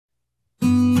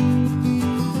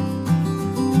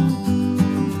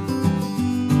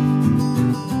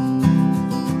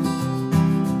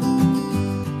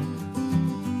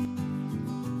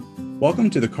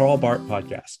Welcome to the Carl Barth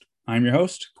podcast. I'm your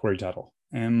host, Corey Tuttle,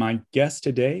 and my guest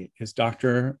today is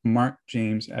Dr. Mark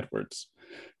James Edwards.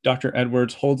 Dr.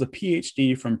 Edwards holds a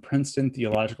PhD from Princeton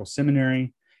Theological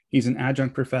Seminary. He's an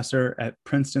adjunct professor at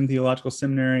Princeton Theological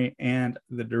Seminary and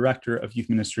the director of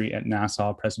youth ministry at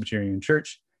Nassau Presbyterian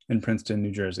Church in Princeton,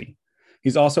 New Jersey.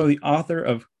 He's also the author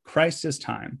of Christ is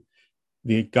Time,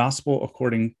 the Gospel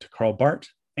According to Karl Barth,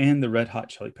 and the Red Hot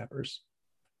Chili Peppers.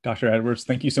 Dr. Edwards,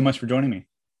 thank you so much for joining me.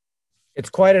 It's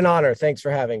quite an honor. Thanks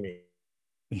for having me.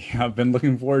 Yeah, I've been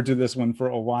looking forward to this one for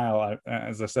a while.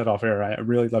 As I said off air, I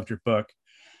really loved your book.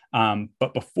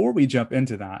 But before we jump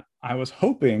into that, I was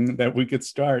hoping that we could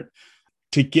start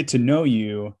to get to know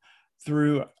you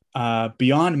through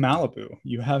Beyond Malibu.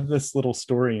 You have this little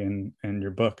story in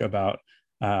your book about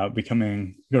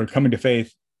coming to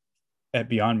faith at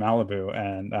Beyond Malibu,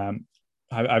 and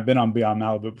I've been on Beyond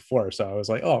Malibu before, so I was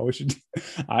like, oh, we should.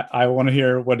 I want to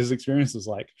hear what his experience was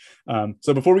like.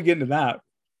 So before we get into that,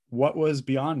 what was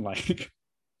Beyond like?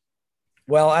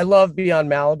 Well, I love Beyond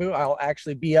Malibu. I'll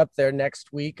actually be up there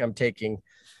next week. I'm taking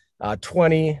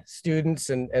 20 students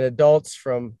and adults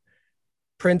from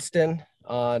Princeton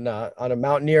on a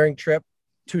mountaineering trip,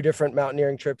 2 different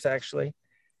mountaineering trips, actually.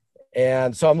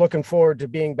 And so I'm looking forward to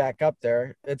being back up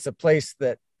there. It's a place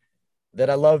that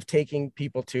I love taking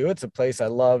people to. It's a place I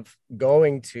love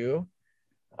going to.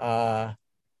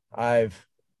 I've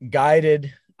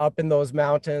guided up in those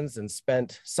mountains and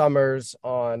spent summers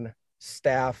on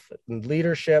staff and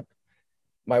leadership.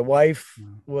 My wife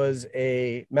was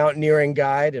a mountaineering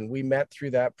guide, and we met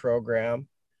through that program.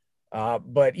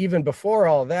 But even before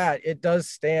all that, it does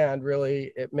stand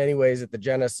really in many ways at the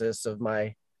genesis of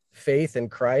my faith in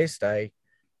Christ. I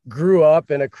grew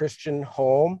up in a Christian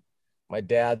home. My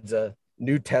dad's a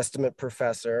New Testament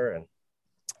professor, and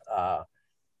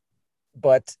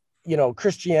but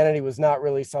Christianity was not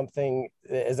really something,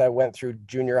 as I went through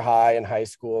junior high and high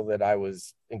school, that I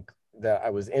was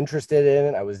interested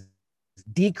in. I was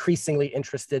decreasingly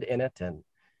interested in it, and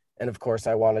of course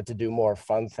I wanted to do more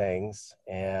fun things,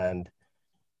 and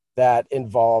that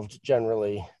involved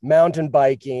generally mountain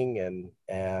biking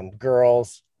and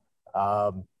girls.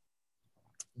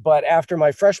 But after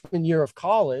my freshman year of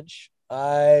college,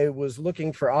 I was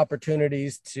looking for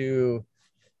opportunities to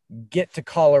get to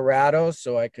Colorado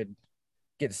so I could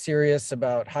get serious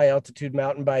about high altitude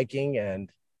mountain biking.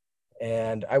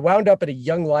 And I wound up at a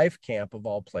Young Life camp, of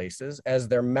all places, as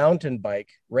their mountain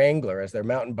bike wrangler, as their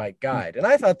mountain bike guide. And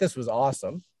I thought this was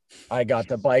awesome. I got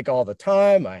to bike all the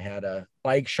time. I had a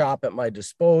bike shop at my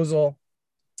disposal.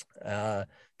 The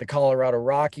Colorado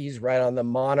Rockies, right on the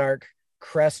Monarch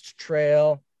Crest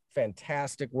Trail,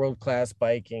 fantastic world-class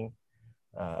biking.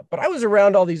 But I was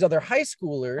around all these other high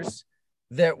schoolers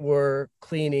that were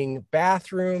cleaning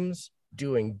bathrooms,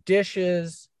 doing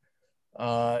dishes,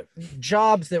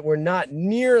 jobs that were not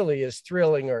nearly as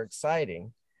thrilling or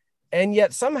exciting. And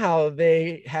yet somehow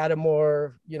they had a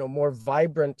more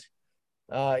vibrant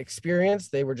experience.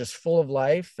 They were just full of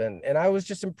life. And I was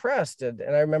just impressed. And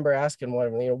I remember asking one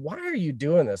of them, why are you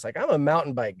doing this? Like, I'm a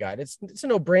mountain bike guide. It's a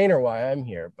no-brainer why I'm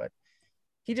here. But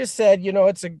he just said,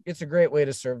 it's a great way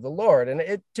to serve the Lord.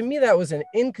 And to me, that was an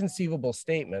inconceivable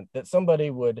statement, that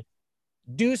somebody would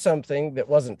do something that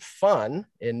wasn't fun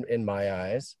in my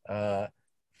eyes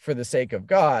for the sake of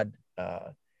God.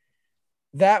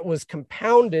 That was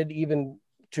compounded even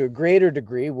to a greater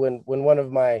degree when one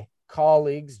of my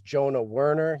colleagues, Jonah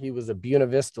Werner, he was a Buena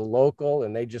Vista local,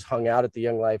 and they just hung out at the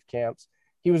Young Life camps.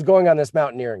 He was going on this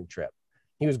mountaineering trip.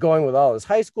 He was going with all his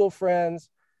high school friends.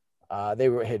 They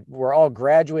were all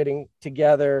graduating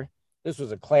together. This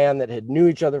was a clan that had knew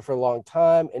each other for a long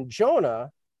time. And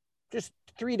Jonah, just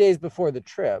 3 days before the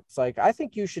trip, it's like, I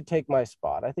think you should take my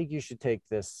spot. I think you should take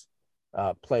this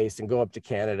place and go up to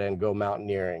Canada and go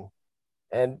mountaineering.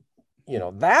 And,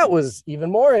 that was even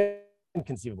more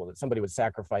inconceivable, that somebody would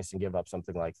sacrifice and give up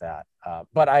something like that.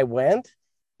 But I went.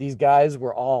 These guys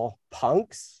were all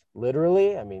punks,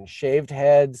 literally. I mean, shaved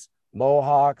heads,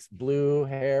 mohawks, blue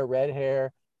hair, red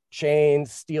hair,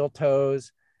 chains, steel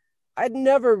toes. I'd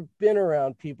never been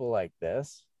around people like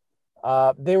this.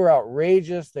 They were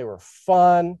outrageous. They were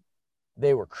fun.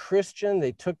 They were Christian.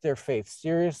 They took their faith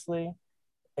seriously.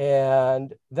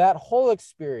 And that whole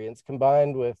experience,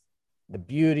 combined with the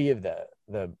beauty of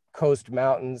the coast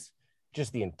mountains,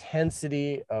 just the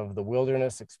intensity of the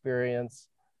wilderness experience,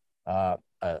 a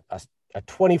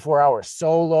 24-hour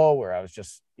solo where I was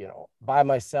just, by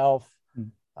myself,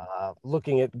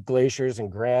 looking at glaciers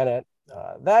and granite,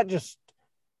 that just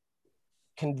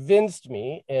convinced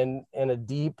me in a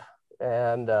deep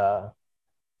and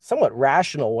somewhat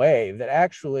rational way that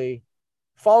actually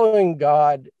following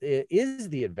God is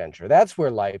the adventure. That's where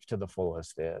life to the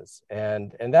fullest is.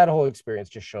 And that whole experience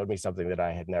just showed me something that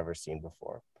I had never seen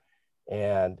before.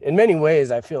 And in many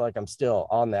ways, I feel like I'm still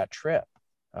on that trip.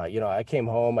 I came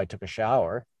home, I took a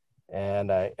shower,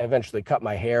 and I eventually cut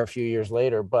my hair a few years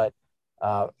later, but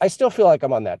I still feel like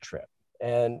I'm on that trip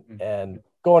and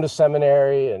going to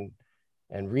seminary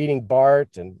and reading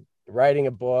Barth and writing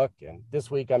a book. And this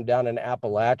week I'm down in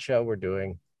Appalachia. We're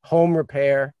doing home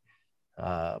repair,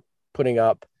 putting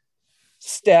up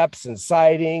steps and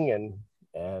siding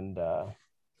and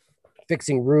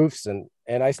fixing roofs. And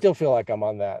I still feel like I'm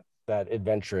on that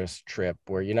adventurous trip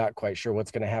where you're not quite sure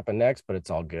what's going to happen next, but it's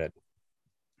all good.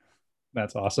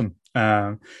 That's awesome.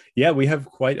 Yeah, we have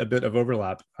quite a bit of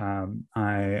overlap.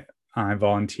 I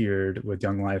volunteered with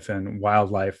Young Life and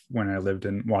Wildlife when I lived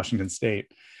in Washington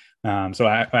State. So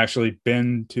I've actually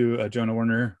been to a Jonah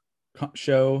Werner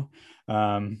show.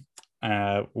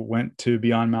 Went to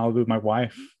Beyond Malibu. My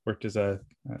wife worked as an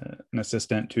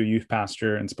assistant to a youth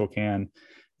pastor in Spokane,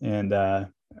 and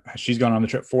she's gone on the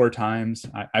trip 4 times.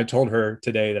 I told her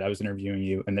today that I was interviewing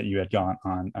you and that you had gone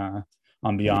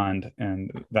on Beyond,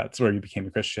 and that's where you became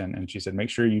a Christian. And she said,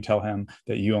 make sure you tell him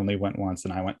that you only went once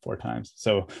and I went 4 times.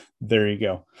 So there you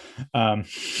go. But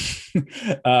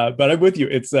I'm with you.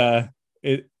 It's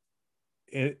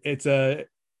a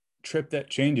trip that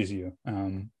changes you.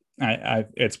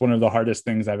 It's one of the hardest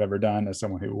things I've ever done as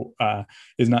someone who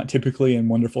is not typically in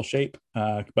wonderful shape.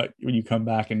 But when you come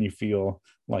back and you feel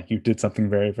like you did something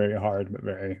very, very hard, but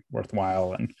very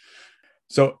worthwhile. And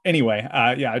so anyway,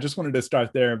 yeah, I just wanted to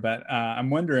start there, but I'm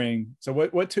wondering, so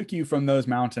what took you from those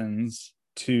mountains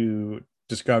to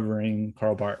discovering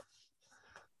Karl Barth?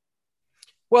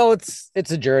 Well, it's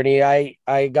a journey.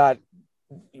 I got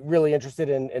really interested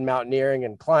in mountaineering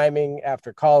and climbing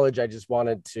after college. I just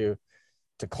wanted to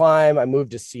climb. I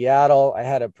moved to Seattle. I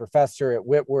had a professor at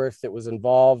Whitworth that was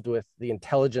involved with the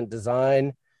intelligent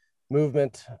design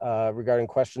movement regarding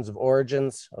questions of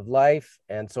origins of life.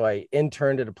 And so I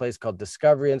interned at a place called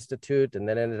Discovery Institute and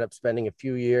then ended up spending a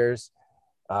few years,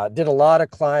 did a lot of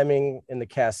climbing in the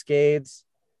Cascades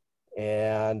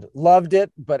and loved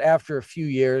it. But after a few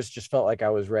years, just felt like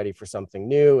I was ready for something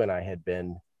new. And I had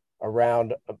been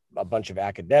around a bunch of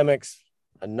academics.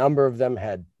 A number of them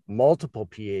had multiple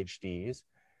PhDs.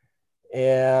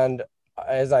 And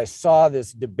as I saw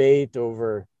this debate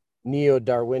over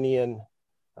neo-Darwinian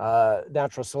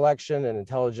natural selection and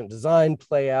intelligent design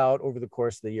play out over the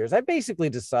course of the years, I basically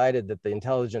decided that the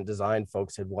intelligent design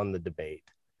folks had won the debate.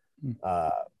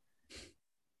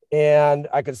 And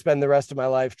I could spend the rest of my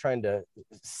life trying to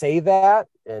say that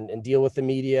and deal with the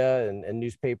media and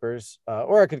newspapers,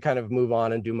 or I could kind of move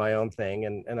on and do my own thing.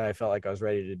 And I felt like I was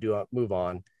ready to move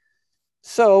on.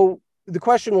 So the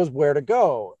question was where to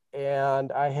go.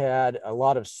 And I had a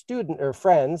lot of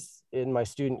friends in my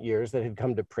student years that had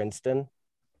come to Princeton.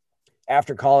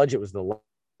 After college, it was the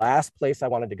last place I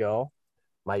wanted to go.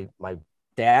 My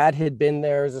dad had been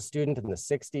there as a student in the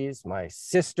 60s. My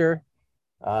sister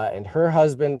and her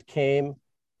husband came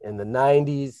in the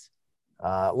 90s.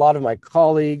 A lot of my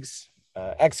colleagues,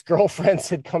 ex-girlfriends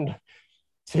had come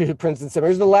to Princeton Seminary.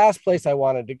 It was the last place I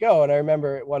wanted to go. And I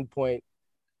remember at one point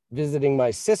visiting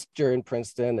my sister in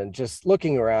Princeton and just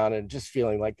looking around and just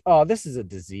feeling like, oh, this is a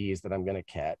disease that I'm going to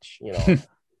catch,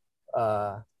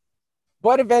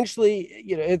 but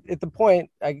eventually, at the point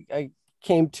I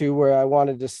came to where I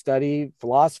wanted to study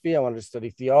philosophy, I wanted to study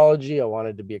theology, I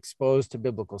wanted to be exposed to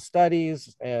biblical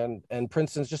studies, and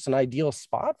Princeton's just an ideal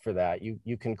spot for that.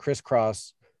 You can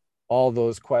crisscross all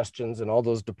those questions and all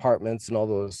those departments and all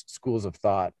those schools of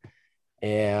thought.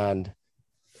 And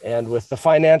with the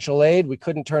financial aid, we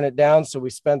couldn't turn it down. So we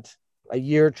spent a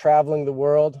year traveling the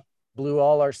world, blew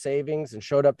all our savings, and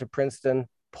showed up to Princeton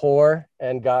poor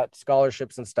and got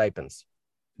scholarships and stipends.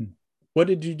 What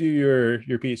did you do your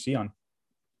PhD on?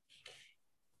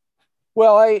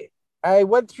 Well, I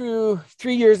went through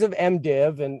 3 years of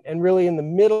MDiv, and really in the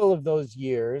middle of those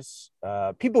years,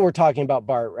 people were talking about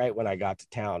Barth right when I got to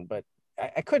town, but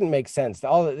I couldn't make sense.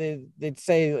 They'd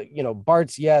say,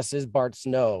 Barth's yes is Barth's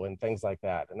no, and things like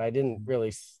that. And I didn't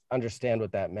really understand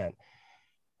what that meant.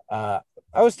 I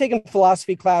was taking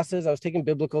philosophy classes. I was taking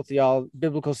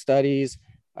biblical studies.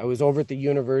 I was over at the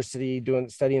university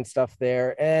studying stuff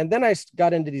there. And then I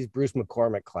got into these Bruce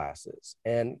McCormick classes.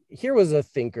 And here was a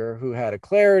thinker who had a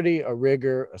clarity, a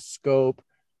rigor, a scope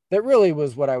that really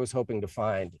was what I was hoping to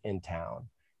find in town.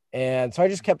 And so I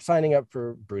just kept signing up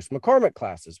for Bruce McCormick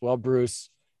classes. Well, Bruce,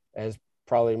 as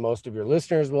probably most of your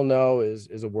listeners will know,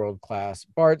 is a world-class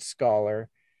Barth scholar.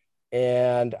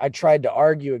 And I tried to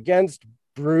argue against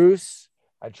Bruce.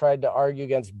 I tried to argue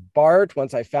against Barth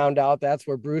once I found out that's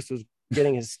where Bruce was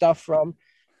getting his stuff from.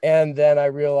 And then I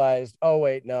realized, oh,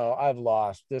 wait, no, I've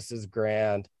lost. This is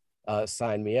grand.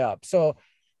 Sign me up. So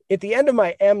at the end of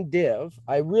my MDiv,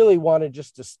 I really wanted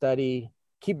just to study,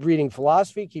 keep reading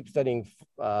philosophy, keep studying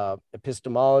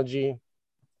epistemology,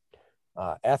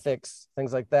 ethics,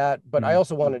 things like that. But I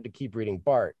also wanted to keep reading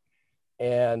Barth.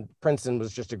 And Princeton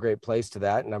was just a great place to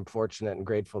that. And I'm fortunate and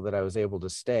grateful that I was able to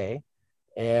stay.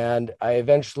 And I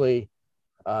eventually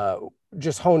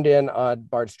just honed in on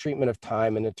Barth's treatment of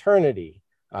time and eternity.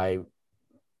 I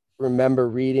remember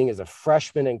reading as a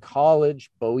freshman in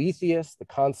college, Boethius, The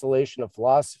Consolation of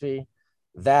Philosophy.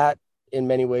 That in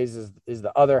many ways is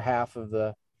the other half of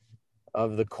the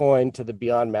coin to the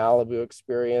Beyond Malibu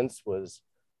experience, was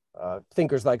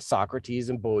thinkers like Socrates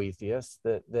and Boethius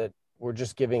that were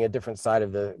just giving a different side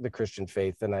of the Christian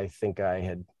faith than I think I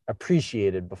had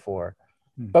appreciated before.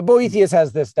 But Boethius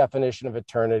has this definition of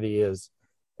eternity as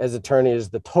eternity is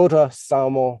the tota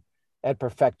samo et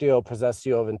perfectio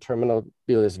possessio of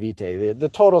interminabilis vitae, the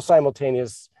total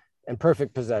simultaneous and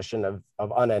perfect possession of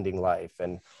unending life.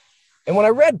 And when I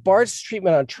read Barth's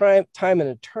treatment on time and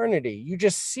eternity, you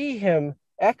just see him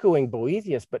echoing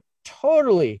Boethius, but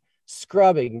totally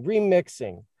scrubbing,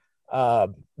 remixing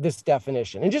this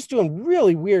definition and just doing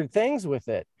really weird things with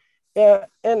it.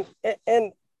 And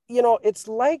you know, it's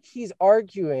like he's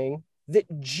arguing that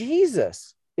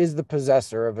Jesus is the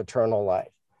possessor of eternal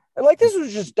life. And like, this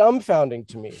was just dumbfounding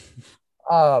to me.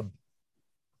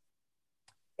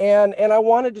 And I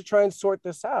wanted to try and sort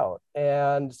this out.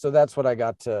 And so that's what I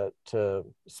got to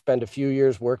spend a few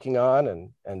years working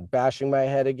on and bashing my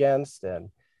head against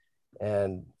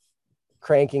and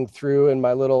cranking through in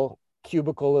my little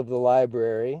cubicle of the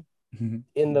library. Mm-hmm.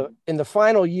 In the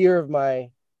final year of my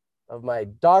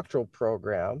doctoral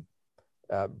program,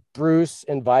 Bruce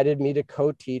invited me to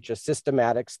co-teach a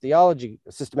systematic theology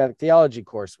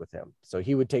course with him. So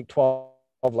he would take 12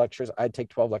 lectures, I'd take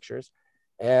 12 lectures.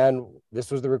 And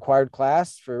this was the required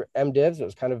class for MDivs. It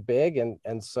was kind of big.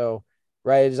 And so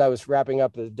right as I was wrapping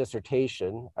up the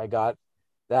dissertation, I got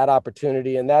that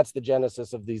opportunity. And that's the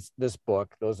genesis of this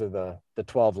book. Those are the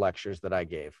 12 lectures that I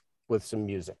gave with some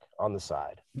music on the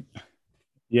side.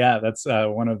 Yeah, that's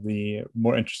one of the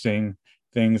more interesting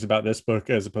things about this book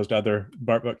as opposed to other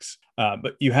Barth books.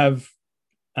 But you have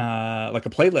like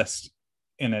a playlist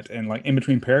in it, and like in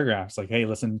between paragraphs, like, hey,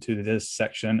 listen to this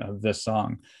section of this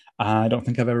song. I don't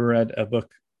think I've ever read a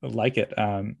book like it.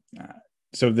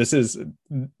 So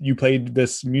you played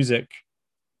this music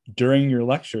during your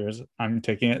lectures, I'm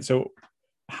taking it. So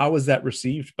how was that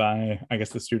received by, I guess,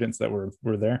 the students that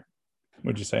were there?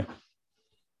 What'd you say?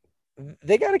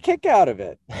 They got a kick out of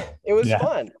it. It was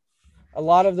fun. A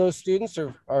lot of those students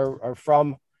are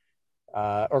from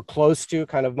or close to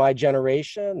kind of my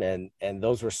generation, and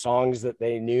those were songs that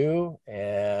they knew,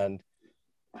 and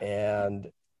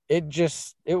it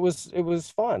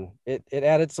was fun. It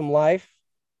added some life.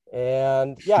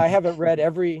 And yeah, I haven't read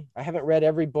every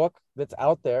book that's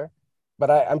out there, but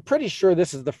I'm pretty sure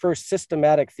this is the first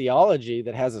systematic theology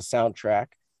that has a soundtrack.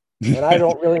 And I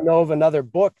don't really know of another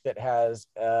book that has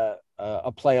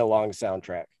a play along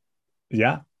soundtrack.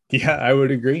 Yeah, I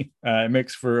would agree. It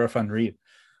makes for a fun read.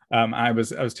 I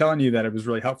was telling you that it was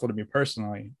really helpful to me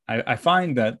personally. I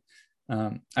find that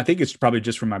I think it's probably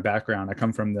just from my background. I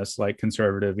come from this like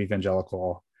conservative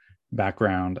evangelical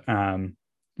background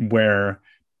where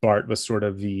Barth was sort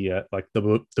of the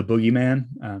boogeyman.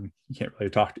 You can't really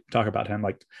talk about him.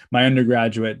 Like my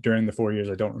undergraduate during the 4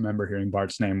 years, I don't remember hearing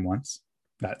Barth's name once.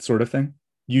 That sort of thing.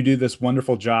 You do this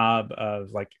wonderful job of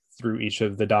like through each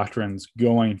of the doctrines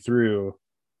going through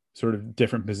sort of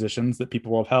different positions that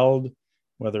people have held,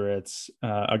 whether it's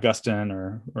Augustine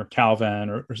or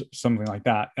Calvin or something like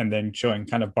that, and then showing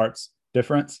kind of Barth's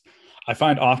difference. I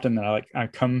find often that I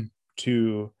come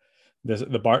to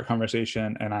the Barth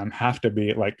conversation and I have to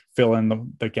be like fill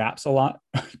in the gaps a lot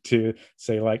to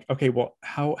say like, okay, well,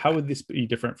 how would this be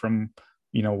different from,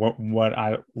 you know, what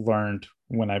I learned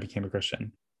when I became a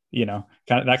Christian, you know,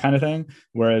 kind of that kind of thing.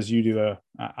 Whereas you do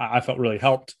I felt really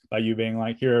helped by you being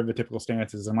like, here are the typical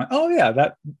stances. I'm like, oh yeah,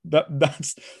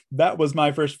 that was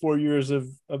my first 4 years of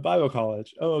Bible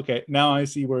college. Oh, okay. Now I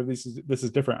see where this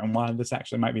is different and why this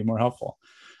actually might be more helpful.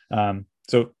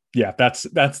 So yeah, that's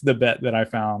the bet that I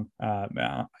found.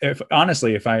 If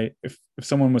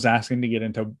someone was asking to get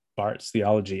into Barth's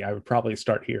theology, I would probably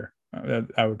start here.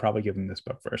 I would probably give them this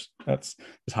book first. That's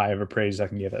as high of a praise I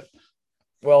can give it.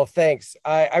 Well, thanks.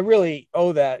 I really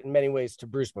owe that in many ways to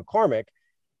Bruce McCormick.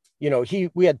 You know,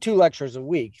 we had 2 lectures a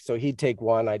week, so he'd take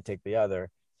one, I'd take the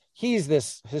other. He's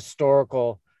this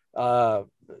historical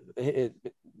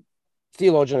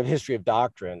theologian of history of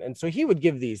doctrine. And so he would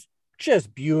give these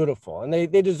just beautiful, and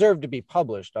they deserve to be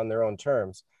published on their own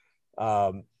terms.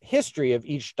 History of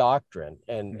each doctrine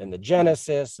and the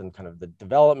genesis and kind of the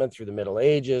development through the Middle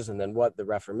Ages, and then what the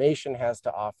Reformation has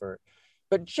to offer.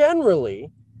 But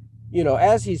generally,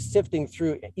 as he's sifting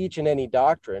through each and any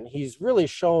doctrine, he's really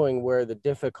showing where the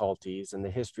difficulties in the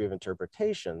history of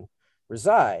interpretation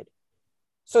reside.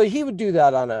 So he would do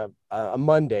that on a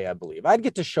Monday, I believe. I'd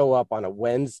get to show up on a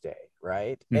Wednesday,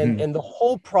 right? And the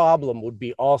whole problem would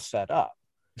be all set up.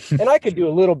 And I could do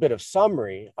a little bit of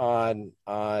summary on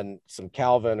some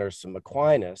Calvin or some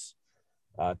Aquinas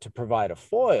to provide a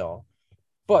foil.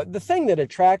 But the thing that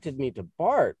attracted me to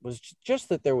Barth was just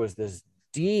that there was this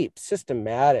deep,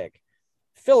 systematic,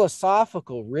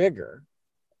 philosophical rigor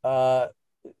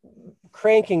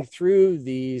cranking through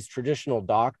these traditional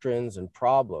doctrines and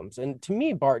problems. And to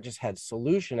me, Barth just had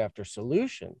solution after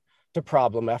solution to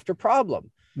problem after problem.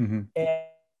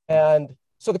 And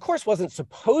so the course wasn't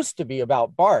supposed to be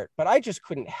about Barth, but I just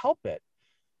couldn't help it,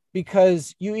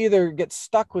 because you either get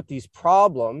stuck with these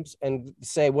problems and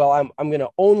say, well, I'm going to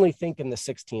only think in the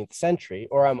 16th century,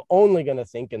 or I'm only going to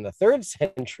think in the 3rd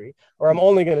century, or I'm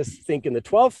only going to think in the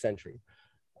 12th century.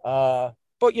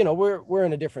 But we're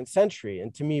in a different century,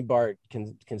 and to me, Barth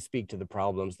can speak to the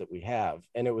problems that we have.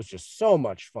 And it was just so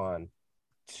much fun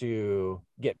to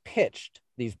get pitched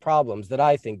these problems that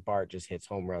I think Barth just hits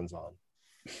home runs on.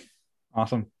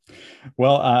 Awesome.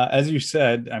 Well, as you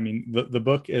said, I mean, the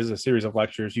book is a series of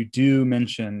lectures. You do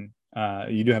mention,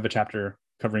 you do have a chapter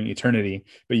covering eternity,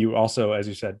 but you also, as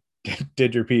you said,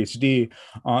 did your PhD,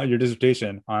 your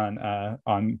dissertation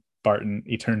on Barth and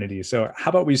eternity. So how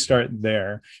about we start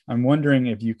there? I'm wondering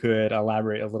if you could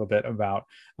elaborate a little bit about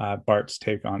Barth's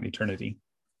take on eternity.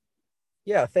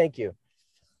 Yeah, thank you.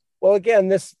 Well, again,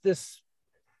 this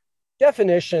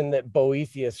definition that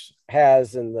Boethius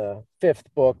has in the 5th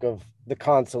book of The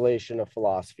Consolation of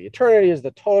Philosophy. Eternity is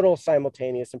the total,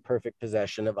 simultaneous, and perfect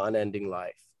possession of unending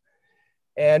life.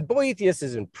 And Boethius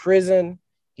is in prison.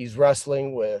 He's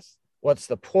wrestling with, what's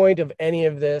the point of any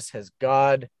of this? Has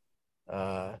God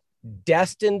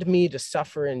destined me to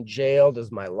suffer in jail?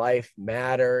 Does my life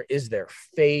matter? Is there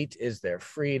fate? Is there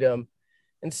freedom?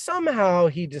 And somehow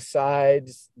he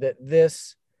decides that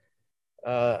this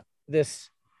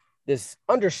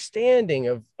understanding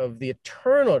of the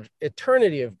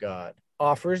eternity of God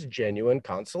offers genuine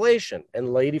consolation,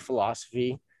 and Lady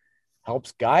Philosophy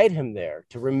helps guide him there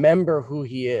to remember who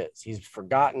he is. He's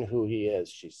forgotten who he is,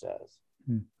 she says.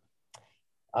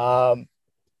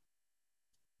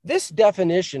 This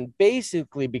definition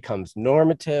basically becomes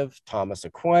normative. Thomas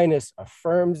Aquinas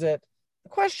affirms it. The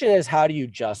question is, how do you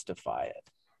justify it?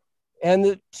 And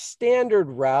the standard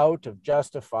route of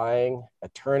justifying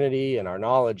eternity and our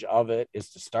knowledge of it is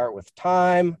to start with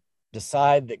time,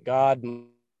 decide that God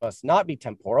must not be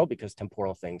temporal because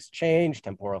temporal things change,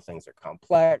 temporal things are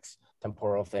complex,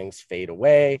 temporal things fade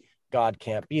away. God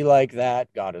can't be like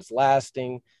that. God is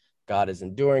lasting. God is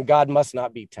enduring. God must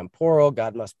not be temporal.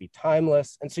 God must be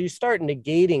timeless. And so you start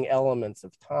negating elements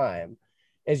of time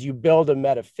as you build a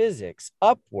metaphysics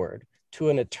upward to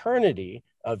an eternity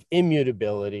of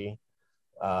immutability,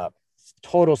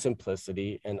 total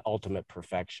simplicity, and ultimate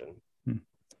perfection.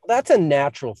 That's a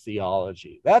natural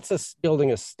theology. That's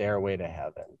building a stairway to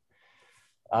heaven.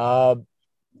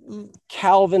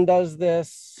 Calvin does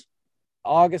this.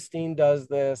 Augustine does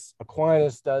this.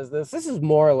 Aquinas does this. This is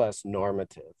more or less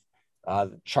normative.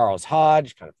 Charles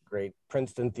Hodge, kind of a great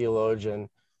Princeton theologian,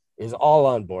 is all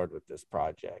on board with this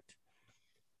project.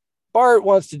 Barth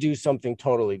wants to do something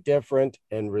totally different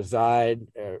and reside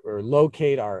or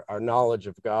locate our knowledge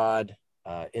of God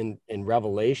in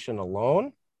revelation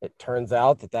alone. It turns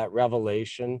out that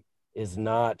revelation is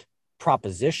not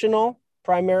propositional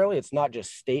primarily. It's not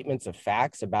just statements of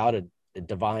facts about a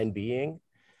divine being.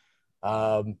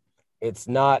 It's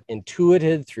not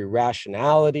intuited through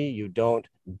rationality. You don't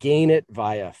gain it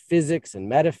via physics and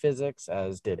metaphysics,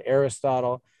 as did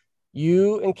Aristotle.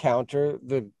 You encounter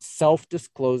the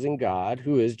self-disclosing God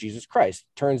who is Jesus Christ.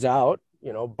 Turns out,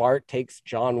 Barth takes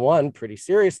John 1 pretty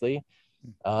seriously.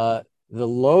 The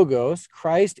Logos,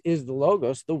 Christ is the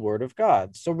Logos, the Word of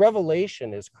God. So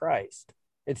revelation is Christ.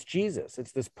 It's Jesus.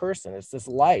 It's this person. It's this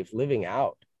life living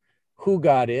out who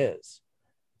God is,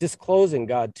 disclosing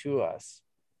God to us,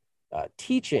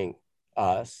 teaching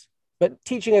us, but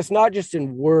teaching us not just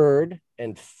in word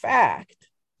and fact,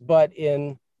 but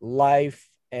in life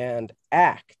and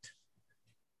act.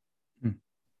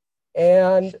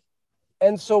 And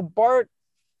so Barth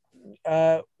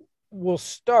will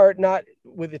start not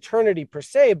with eternity per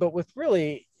se, but with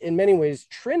really, in many ways,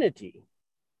 Trinity,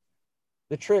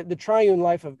 the triune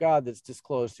life of God that's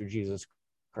disclosed through Jesus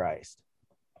Christ.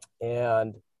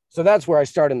 And So that's where I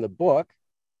start in the book.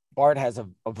 Barth has a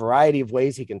variety of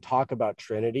ways he can talk about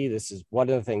Trinity. This is one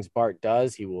of the things Barth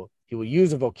does. He will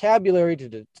use a vocabulary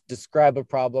to describe a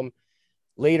problem.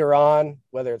 Later on,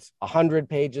 whether it's 100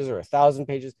 pages or 1,000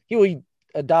 pages, he will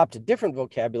adopt a different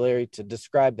vocabulary to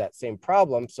describe that same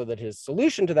problem so that his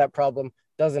solution to that problem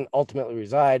doesn't ultimately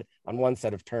reside on one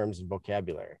set of terms and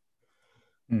vocabulary.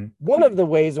 Mm. One of the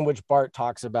ways in which Barth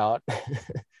talks about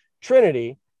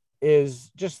Trinity is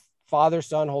just Father,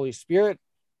 Son, Holy Spirit,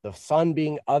 the Son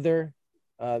being other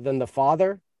than the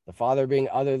Father being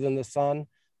other than the Son,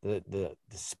 the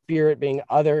Spirit being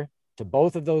other to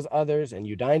both of those others and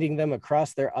uniting them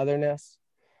across their otherness.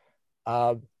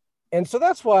 And so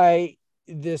that's why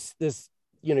this is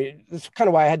kind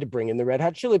of why I had to bring in the Red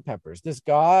Hot Chili Peppers. This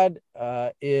God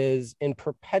is in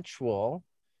perpetual,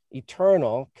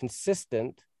 eternal,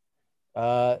 consistent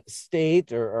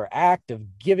state or act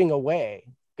of giving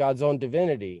away God's own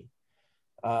divinity.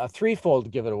 A threefold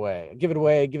give it away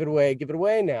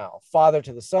now. Father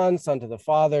to the Son, Son to the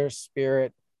Father,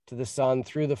 Spirit to the Son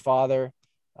through the Father,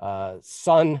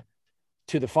 Son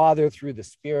to the Father through the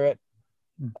Spirit.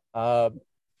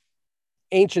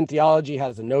 Ancient theology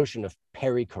has a notion of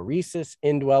perichoresis,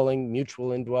 indwelling,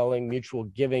 mutual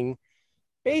giving.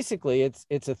 Basically,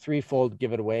 it's a threefold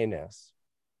give it awayness.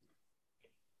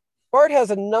 Barth has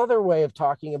another way of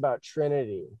talking about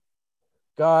Trinity.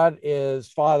 God is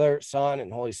Father, Son,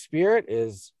 and Holy Spirit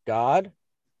is God,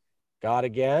 God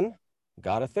again,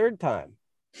 God a third time.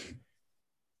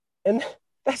 And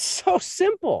that's so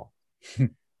simple.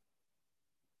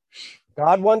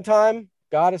 God one time,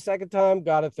 God a second time,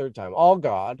 God a third time. All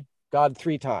God, God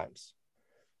three times.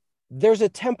 There's a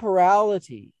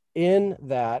temporality in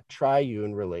that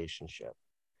triune relationship.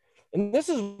 And this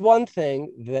is one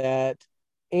thing that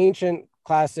ancient,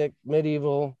 classic,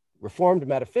 medieval, Reformed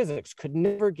metaphysics could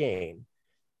never gain.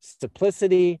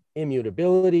 Simplicity,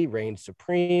 immutability reigned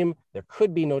supreme. There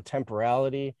could be no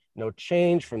temporality, no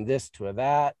change from this to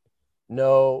that,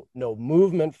 no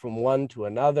movement from one to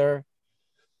another.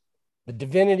 The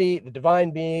divinity, the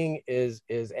divine being is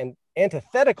an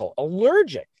antithetical,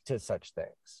 allergic to such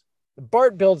things.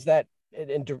 Barth builds that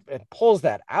and pulls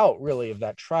that out really of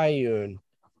that triune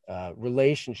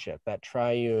relationship, that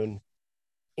triune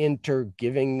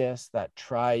intergivingness, that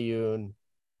triune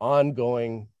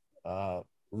ongoing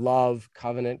love,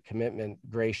 covenant, commitment,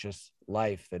 gracious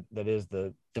life that is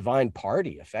the divine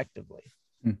party effectively.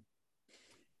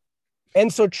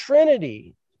 And so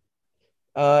Trinity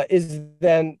is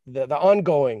then the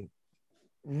ongoing,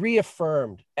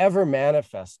 reaffirmed, ever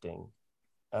manifesting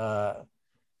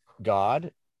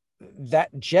God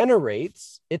that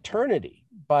generates eternity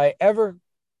by ever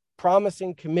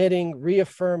promising, committing,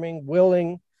 reaffirming,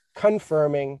 willing,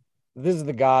 confirming. This is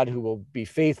the God who will be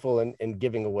faithful in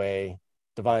giving away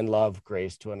divine love,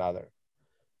 grace to another.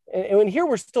 And here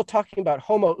we're still talking about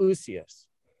homoousios,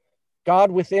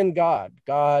 God within God,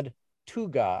 God to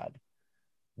God,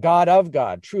 God of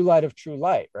God, true light of true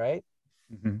light, right?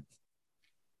 Mm-hmm.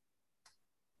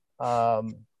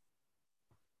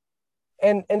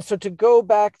 And so to go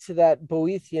back to that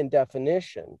Boethian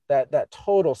definition, that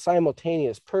total,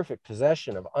 simultaneous, perfect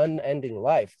possession of unending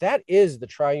life, that is the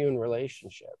triune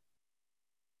relationship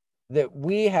that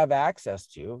we have access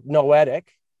to,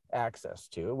 noetic access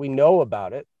to. We know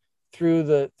about it through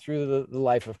the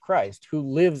life of Christ, who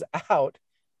lives out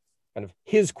kind of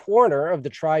his corner of the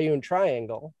triune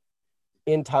triangle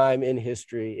in time, in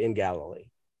history, in Galilee.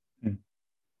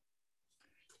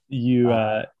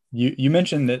 You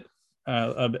mentioned that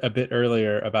a bit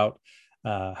earlier about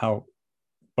how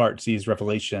Barth sees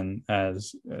Revelation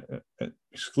as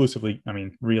exclusively, I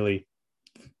mean, really,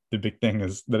 the big thing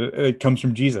is that it comes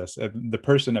from Jesus, the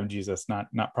person of Jesus, not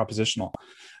propositional.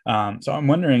 So I'm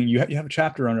wondering, you have a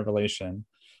chapter on Revelation.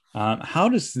 How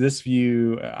does this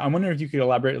view, I wonder if you could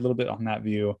elaborate a little bit on that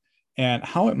view and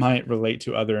how it might relate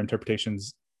to other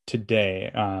interpretations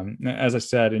today. As I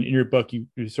said, in your book,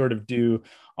 you sort of do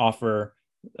offer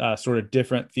sort of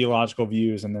different theological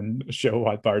views and then show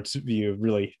why Barth's view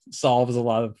really solves a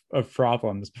lot of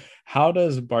problems. How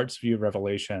does Barth's view of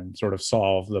Revelation sort of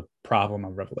solve the problem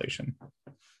of Revelation?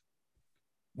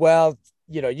 Well,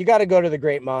 you got to go to the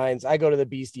great minds. I go to the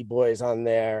Beastie Boys on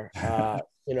there.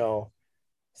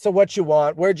 So what you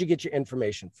want, where'd you get your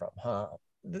information from?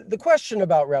 The question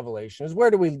about Revelation is, where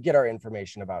do we get our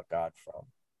information about God from?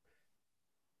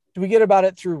 Do we get about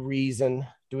it through reason?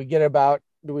 Do we get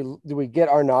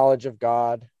our knowledge of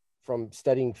God from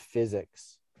studying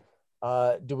physics?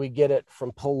 Do we get it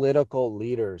from political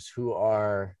leaders who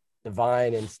are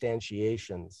divine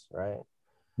instantiations, right?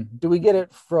 Mm-hmm. Do we get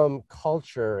it from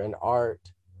culture and art?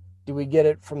 Do we get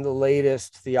it from the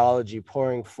latest theology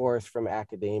pouring forth from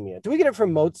academia? Do we get it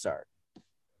from Mozart?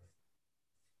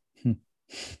 Hmm.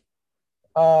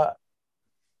 Uh,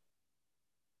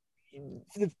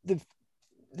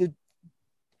 the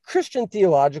Christian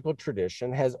theological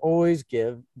tradition has always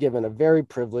given a very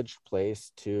privileged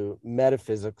place to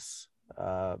metaphysics,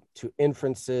 to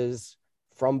inferences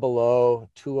from below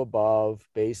to above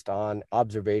based on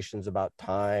observations about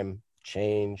time,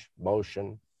 change,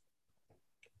 motion.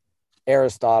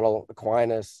 Aristotle,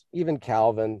 Aquinas, even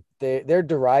Calvin, they're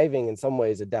deriving in some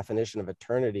ways a definition of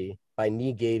eternity by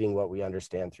negating what we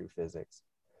understand through physics.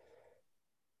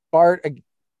 Barth,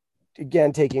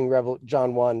 again, taking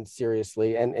John 1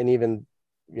 seriously, and even,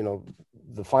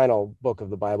 the final book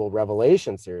of the Bible,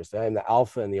 Revelation, seriously. I am the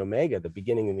Alpha and the Omega, the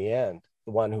beginning and the end,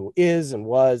 the one who is and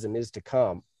was and is to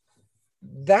come.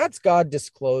 That's God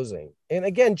disclosing. And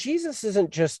again, Jesus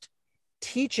isn't just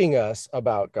teaching us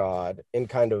about God in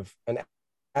kind of an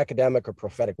academic or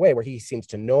prophetic way where he seems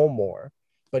to know more,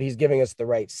 but he's giving us the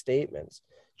right statements.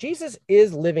 Jesus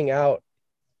is living out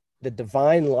the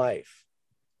divine life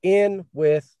in,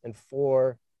 with, and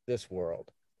for this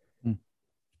world. Hmm.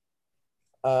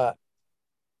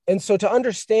 And so to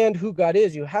understand who God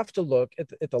is, you have to look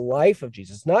at the life of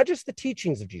Jesus, not just the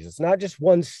teachings of Jesus, not just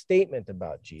one statement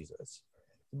about Jesus,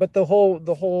 but the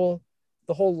whole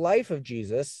life of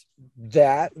Jesus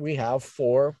that we have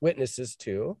 4 witnesses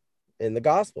to in the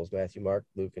Gospels: Matthew, Mark,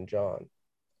 Luke, and John.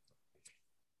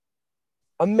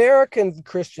 American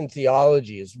Christian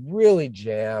theology is really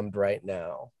jammed right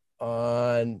now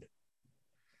on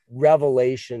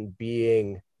revelation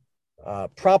being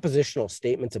propositional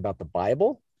statements about the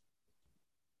Bible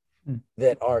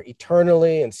that are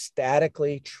eternally and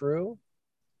statically true.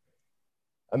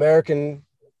 American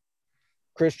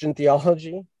Christian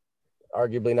theology,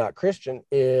 arguably not Christian,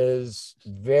 is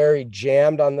very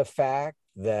jammed on the fact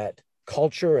that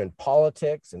culture and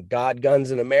politics and God,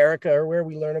 guns in America are where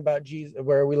we learn about Jesus,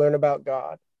 where we learn about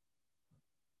God.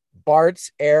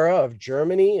 Barth's era of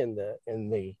Germany in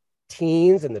the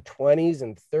teens and the 20s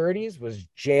and 30s was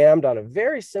jammed on a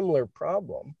very similar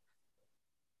problem.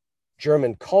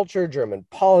 German culture, German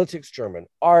politics, German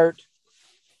art,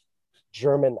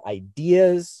 German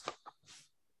ideas,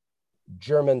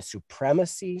 German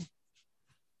supremacy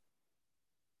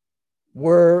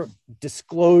were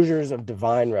disclosures of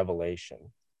divine revelation.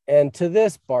 And to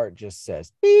this, Barth just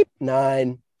says, beep,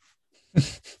 9.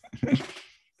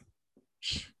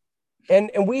 And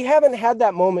we haven't had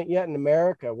that moment yet in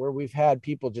America where we've had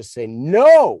people just say,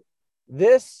 no,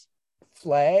 this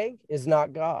flag is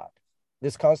not God.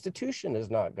 This Constitution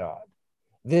is not God.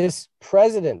 This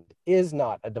president is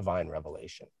not a divine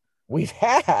revelation. We've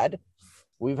had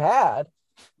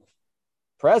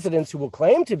presidents who will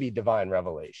claim to be divine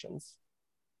revelations.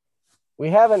 We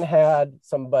haven't had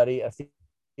somebody, a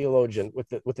theologian with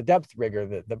the depth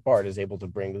rigor that Barth is able to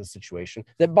bring to the situation,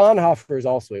 that Bonhoeffer is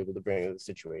also able to bring to the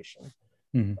situation,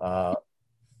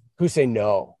 who say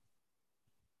no.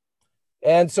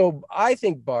 And so I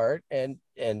think Barth, and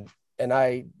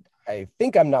I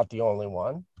think I'm not the only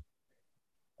one,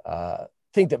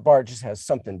 think that Barth just has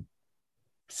something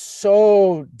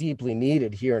so deeply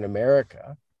needed here in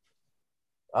America,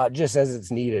 just as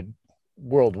it's needed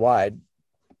worldwide,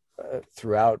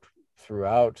 throughout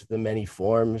the many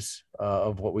forms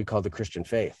of what we call the Christian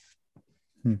faith.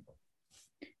 You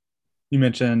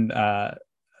mentioned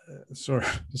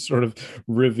sort of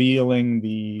revealing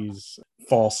these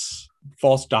false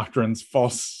doctrines,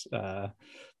 false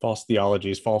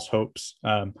theologies, false hopes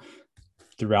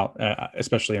throughout,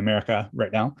 especially America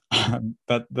right now.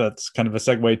 That's kind of a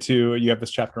segue to, you have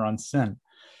this chapter on sin.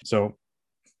 So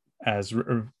as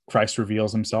Christ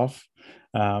reveals himself,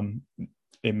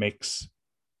 it makes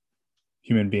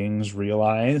human beings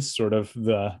realize sort of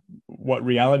what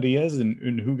reality is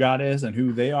and who God is and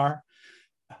who they are.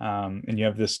 And you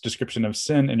have this description of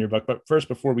sin in your book. But first,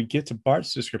 before we get to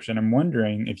Barth's description, I'm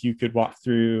wondering if you could walk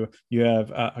through, you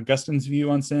have Augustine's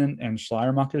view on sin and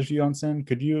Schleiermacher's view on sin.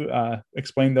 Could you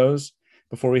explain those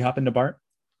before we hop into Barth?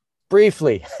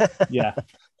 Briefly. Yeah.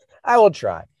 I will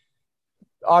try.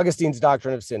 Augustine's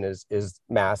doctrine of sin is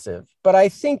massive, but I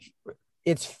think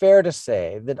it's fair to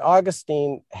say that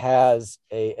Augustine has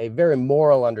a very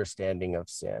moral understanding of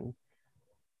sin.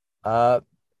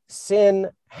 Sin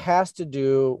has to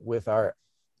do with our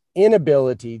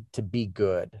inability to be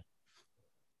good.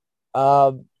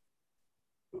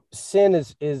 Sin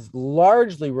is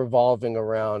largely revolving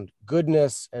around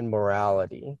goodness and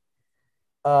morality.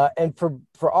 And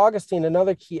for Augustine,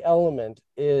 another key element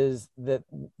is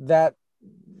that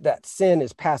sin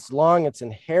is passed along. It's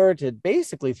inherited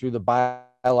basically through the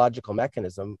biological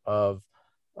mechanism of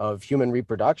of human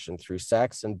reproduction through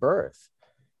sex and birth.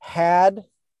 Had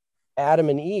Adam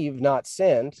and Eve not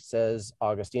sinned, says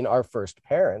Augustine, our first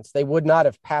parents, they would not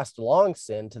have passed along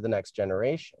sin to the next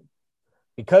generation.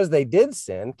 Because they did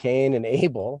sin, Cain and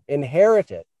Abel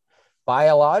inherited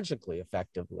biologically,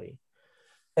 effectively.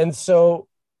 And so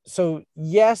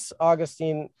yes,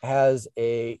 Augustine has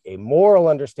a moral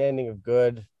understanding of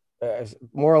good,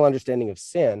 moral understanding of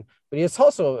sin, but he has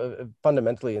also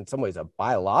fundamentally, in some ways, a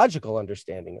biological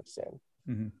understanding of sin.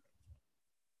 Mm-hmm.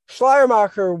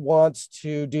 Schleiermacher wants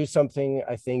to do something,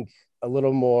 I think, a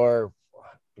little more,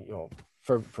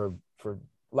 for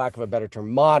lack of a better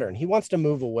term, modern. He wants to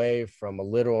move away from a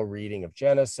literal reading of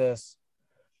Genesis.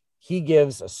 He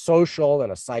gives a social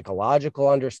and a psychological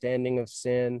understanding of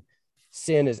sin.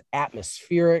 Sin is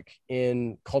atmospheric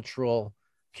in cultural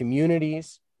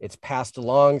communities. It's passed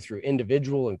along through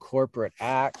individual and corporate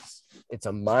acts. It's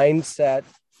a mindset.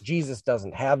 Jesus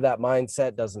doesn't have that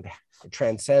mindset, it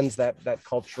transcends that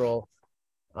cultural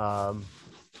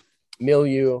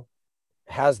milieu,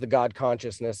 has the God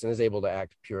consciousness, and is able to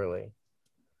act purely.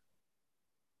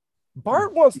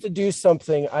 Barth wants to do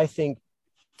something, I think,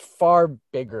 far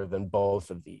bigger than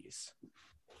both of these.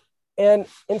 And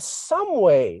in some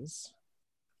ways,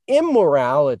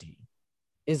 immorality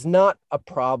is not a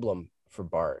problem for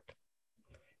Barth.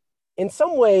 In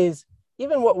some ways,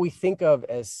 even what we think of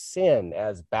as sin,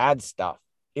 as bad stuff,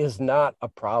 is not a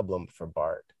problem for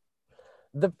Barth.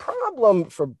 The problem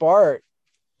for Barth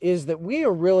is that we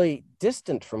are really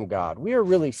distant from God. We are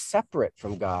really separate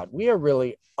from God. We are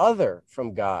really other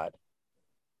from God.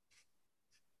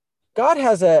 God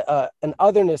has an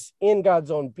otherness in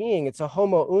God's own being. It's a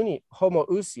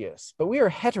homoousios, but we are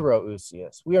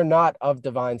heteroousios. We are not of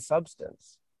divine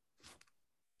substance.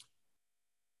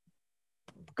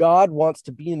 God wants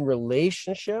to be in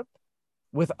relationship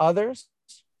with others,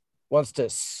 wants to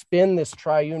spin this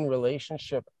triune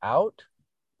relationship out,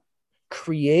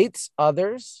 creates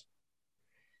others.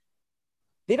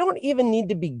 They don't even need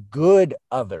to be good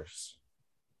others.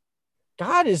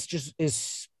 God is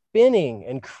spinning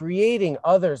and creating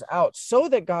others out so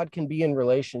that God can be in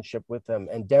relationship with them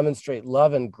and demonstrate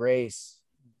love and grace.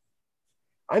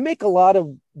 I make a lot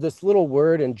of this little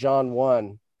word in John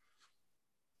 1,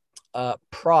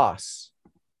 pros,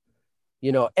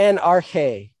 en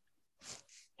arche,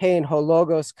 hein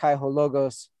hologos, kai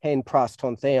hologos, hein pros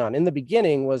ton theon. In the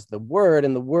beginning was the word,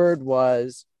 and the word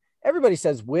was, everybody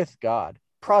says with God.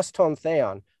 Pros ton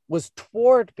theon was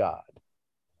toward God.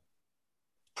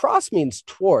 Pros means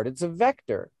toward, it's a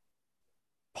vector.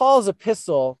 Paul's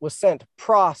epistle was sent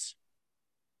pros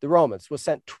the Romans, was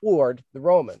sent toward the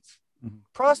Romans. Mm-hmm.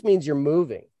 Pros means you're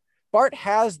moving. Barth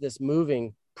has this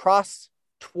moving pros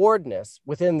towardness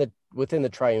within the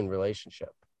triune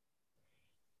relationship.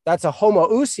 That's a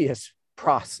homoousios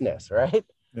prosness, right?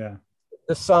 Yeah.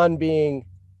 The Son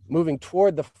moving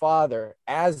toward the Father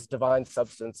as divine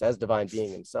substance, as divine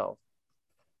being himself.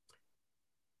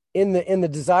 In the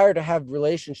desire to have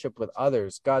relationship with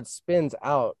others, God spins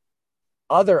out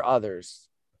others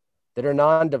that are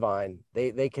non-divine.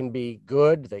 They can be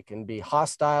good, they can be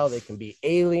hostile, they can be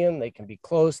alien, they can be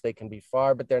close, they can be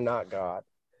far, but they're not God.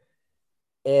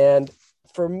 And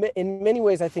in many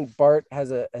ways, I think Barth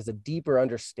has a deeper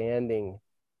understanding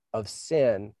of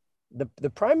sin. The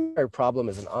primary problem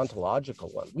is an ontological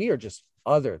one. We are just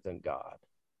other than God.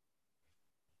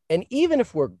 And even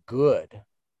if we're good,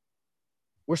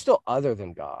 we're still other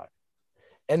than God.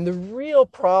 And the real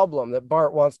problem that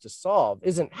Barth wants to solve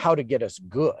isn't how to get us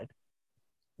good.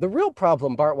 The real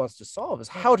problem Barth wants to solve is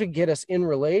how to get us in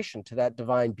relation to that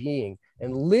divine being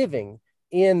and living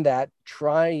in that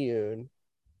triune,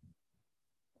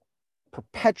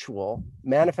 perpetual,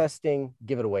 manifesting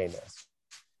give-it-awayness.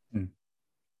 Hmm.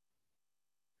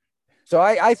 So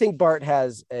I think Barth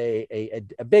has a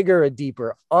bigger, a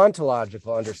deeper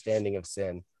ontological understanding of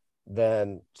sin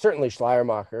than certainly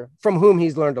Schleiermacher, from whom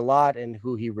he's learned a lot and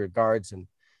who he regards and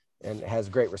has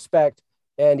great respect,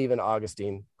 and even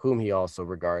Augustine, whom he also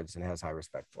regards and has high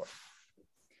respect for.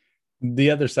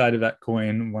 The other side of that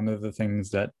coin, one of the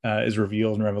things that is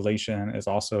revealed in Revelation is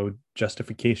also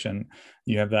justification.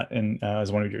 You have that in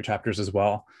as one of your chapters as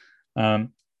well.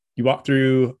 You walk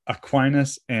through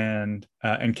Aquinas and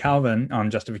Calvin on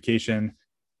justification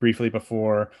briefly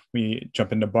before we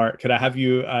jump into Barth. Could I have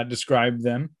you describe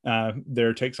them,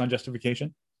 their takes on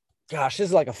justification? Gosh, this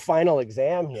is like a final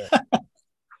exam here.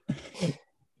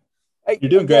 You're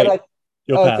doing great.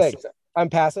 You'll pass. Thanks. I'm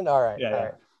passing? All right. Yeah, all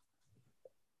right.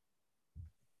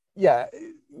 Yeah,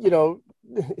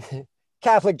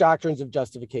 Catholic doctrines of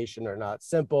justification are not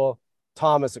simple.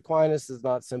 Thomas Aquinas is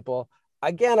not simple.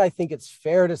 again, I think it's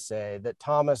fair to say that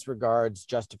Thomas regards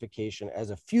justification as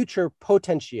a future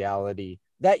potentiality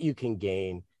that you can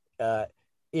gain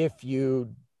if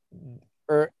you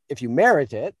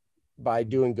merit it by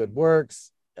doing good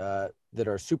works that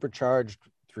are supercharged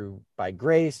by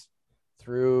grace,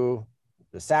 through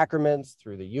the sacraments,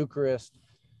 through the Eucharist.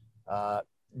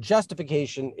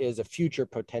 Justification is a future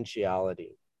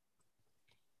potentiality.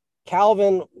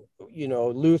 Calvin,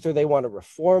 Luther, they want to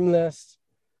reform this.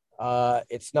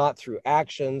 It's not through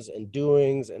actions and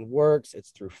doings and works.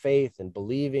 It's through faith and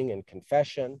believing and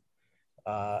confession.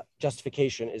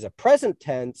 Justification is a present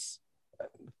tense.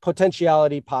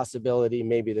 Potentiality, possibility,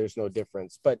 maybe there's no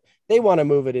difference, but they want to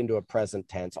move it into a present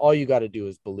tense. All you got to do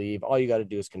is believe. All you got to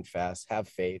do is confess, have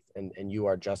faith, and you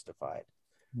are justified.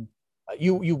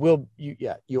 You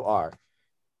are.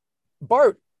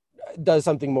 Barth does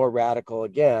something more radical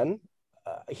again.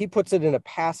 He puts it in a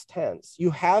past tense.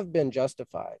 You have been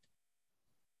justified.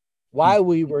 While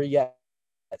we were yet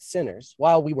sinners,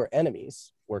 while we were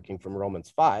enemies, working from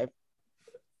Romans 5,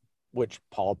 which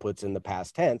Paul puts in the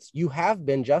past tense, you have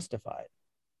been justified.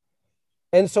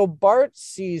 And so Barth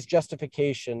sees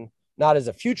justification not as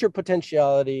a future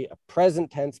potentiality, a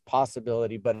present tense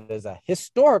possibility, but as a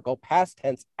historical past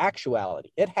tense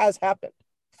actuality. It has happened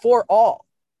for all.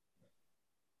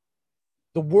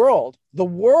 The world,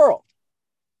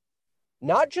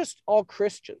 not just all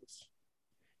Christians,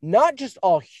 not just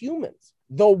all humans,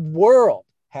 the world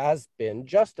has been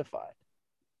justified.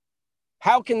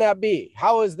 How can that be?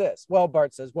 How is this? Well,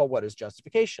 Barth says, well, what is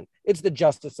justification? It's the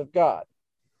justice of God.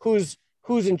 Who's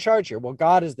in charge here? Well,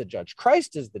 God is the judge.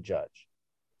 Christ is the judge.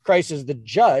 Christ is the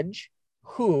judge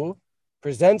who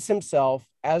presents himself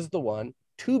as the one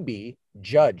to be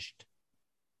judged.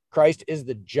 Christ is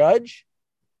the judge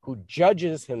who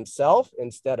judges himself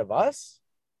instead of us,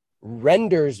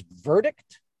 renders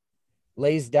verdict,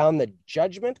 lays down the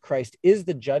judgment. Christ is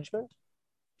the judgment.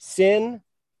 Sin,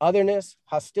 otherness,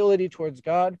 hostility towards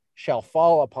God shall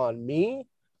fall upon me.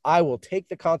 I will take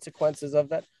the consequences of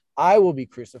that. I will be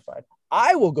crucified.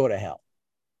 I will go to hell.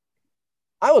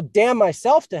 I will damn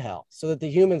myself to hell so that the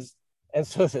humans, and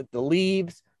so that the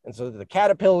leaves, and so that the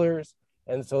caterpillars,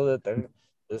 and so that the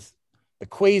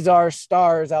quasar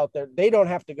stars out there, they don't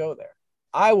have to go there.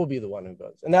 I will be the one who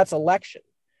goes. And that's election.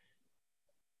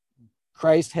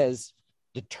 Christ has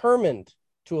determined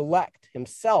to elect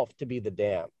himself to be the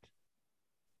damned.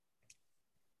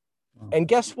 And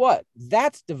guess what?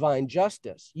 That's divine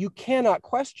justice. You cannot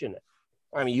question it.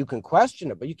 I mean, you can question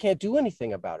it, but you can't do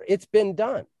anything about it. It's been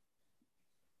done.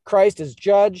 Christ is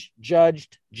judge,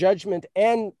 judged, judgment,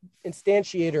 and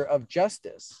instantiator of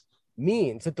justice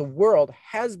means that the world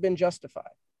has been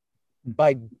justified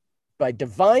by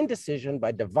divine decision,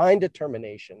 by divine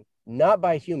determination, not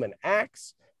by human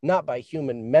acts, not by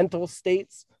human mental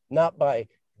states, not by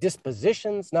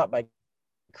dispositions, not by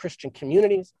Christian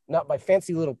communities, not by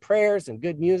fancy little prayers and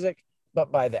good music,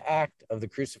 but by the act of the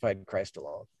crucified Christ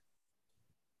alone.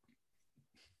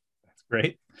 That's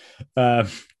great.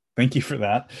 Thank you for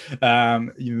that.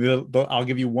 I'll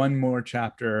give you one more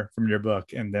chapter from your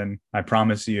book, and then I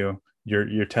promise you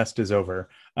your test is over.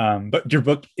 But your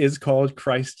book is called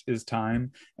Christ is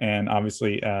Time, and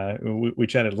obviously we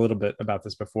chatted a little bit about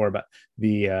this before, but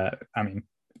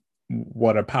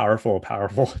what a powerful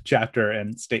chapter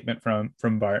and statement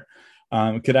from Barth.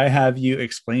 Could I have you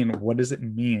explain, what does it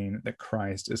mean that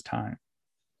Christ is time?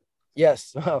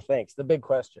 Yes. Oh, thanks. The big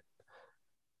question.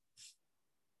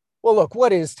 Well, look,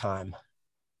 what is time?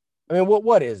 I mean,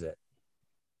 what is it?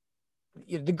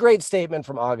 The great statement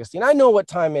from Augustine. I know what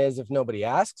time is if nobody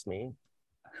asks me.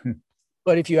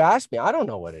 But if you ask me, I don't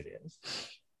know what it is.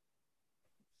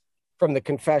 From the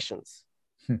Confessions.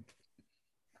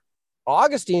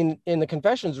 Augustine in the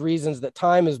Confessions reasons that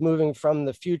time is moving from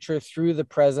the future through the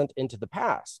present into the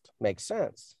past. Makes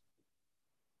sense.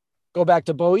 Go back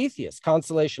to Boethius,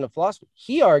 Consolation of Philosophy.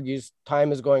 He argues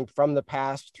time is going from the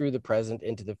past through the present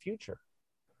into the future.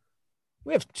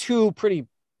 We have two pretty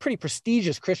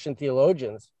prestigious Christian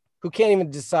theologians who can't even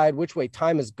decide which way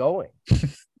time is going.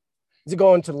 Is it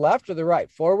going to the left or the right,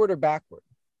 forward or backward?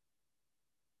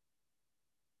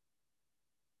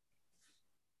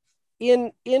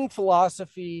 In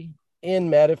philosophy, in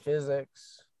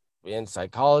metaphysics, in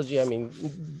psychology, I mean,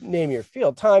 name your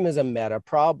field, time is a meta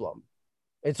problem.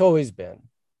 It's always been.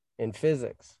 In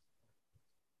physics,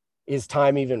 is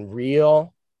time even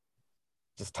real?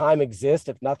 Does time exist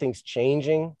if nothing's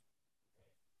changing?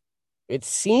 It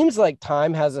seems like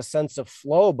time has a sense of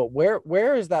flow, but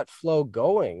where is that flow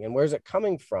going, and where's it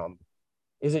coming from?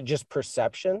 Is it just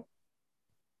perception?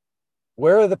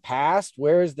 Where are the past?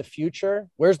 Where is the future?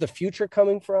 Where's the future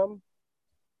coming from?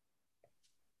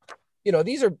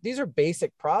 these are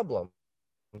basic problems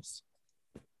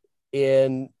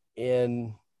in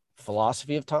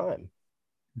philosophy of time.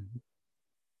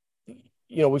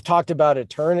 We've talked about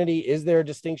eternity. Is there a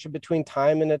distinction between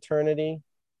time and eternity?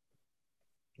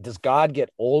 Does God get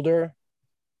older?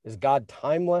 Is God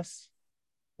timeless?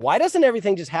 Why doesn't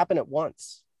everything just happen at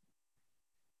once?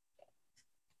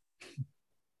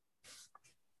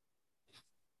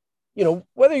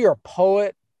 Whether you're a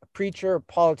poet, a preacher, a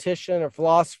politician, or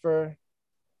philosopher,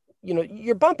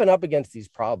 you're bumping up against these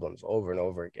problems over and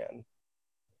over again.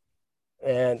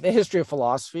 And the history of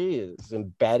philosophy is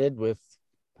embedded with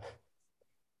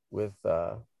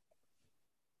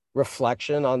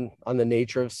reflection on the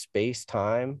nature of space,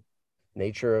 time,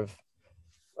 nature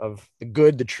of the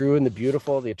good, the true, and the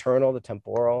beautiful, the eternal, the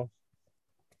temporal.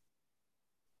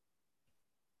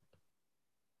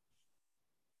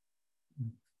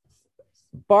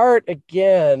 Barth,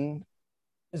 again,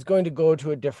 is going to go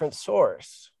to a different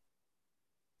source.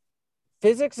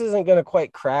 Physics isn't going to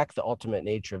quite crack the ultimate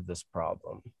nature of this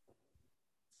problem.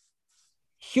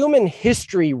 Human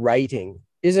history writing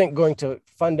isn't going to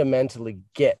fundamentally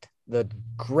get the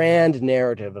grand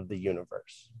narrative of the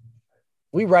universe.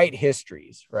 We write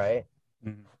histories, right?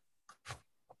 Mm-hmm.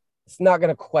 It's not going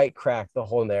to quite crack the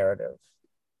whole narrative.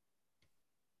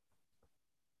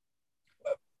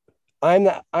 I'm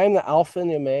the Alpha and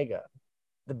the Omega,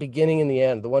 the beginning and the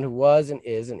end, the one who was and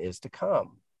is to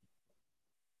come.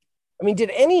 I mean, did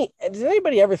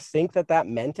anybody ever think that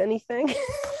meant anything?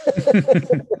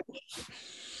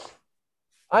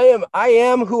 I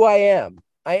am who I am.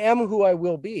 I am who I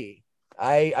will be.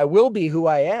 I will be who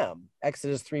I am.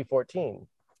 Exodus 3:14.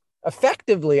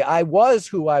 Effectively, I was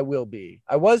who I will be.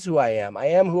 I was who I am. I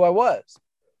am who I was.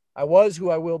 I was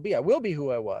who I will be. I will be who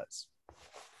I was.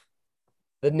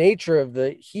 The nature of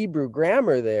the Hebrew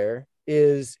grammar there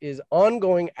is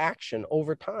ongoing action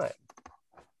over time.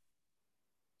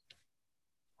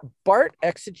 Barth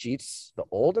exegetes the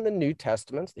Old and the New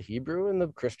Testaments, the Hebrew and the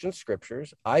Christian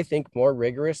scriptures, I think more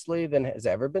rigorously than has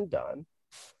ever been done,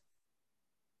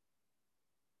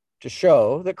 to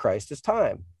show that Christ is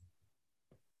time.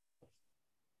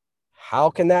 How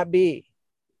can that be?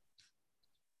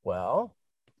 Well,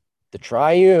 the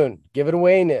triune, give it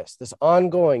awayness, this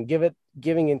ongoing,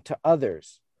 giving into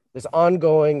others, this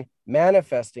ongoing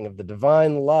manifesting of the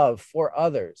divine love for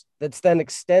others, that's then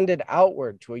extended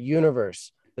outward to a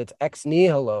universe that's ex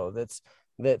nihilo, that's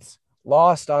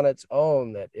lost on its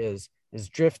own, that is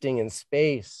drifting in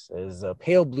space, is a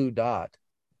pale blue dot.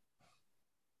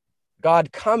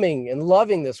 God coming and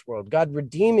loving this world, God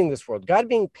redeeming this world, God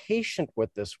being patient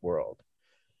with this world,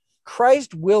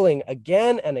 Christ willing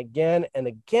again and again and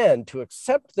again to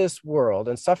accept this world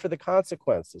and suffer the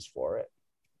consequences for it.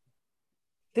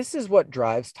 This is what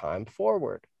drives time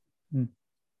forward.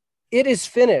 It is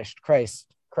finished, Christ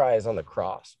cries on the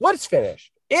cross. What's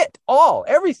finished? It all,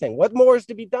 everything. What more is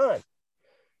to be done?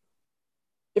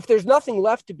 If there's nothing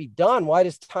left to be done, why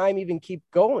does time even keep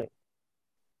going?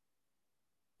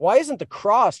 Why isn't the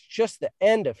cross just the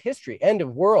end of history, end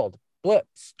of world, blip,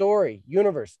 story,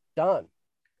 universe, done?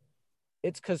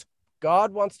 It's because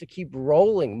God wants to keep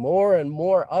rolling more and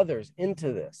more others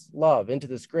into this love, into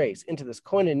this grace, into this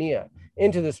koinonia,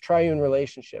 into this triune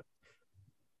relationship.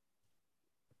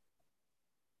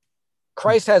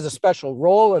 Christ has a special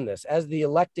role in this as the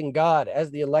electing God,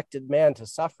 as the elected man to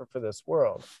suffer for this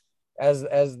world, as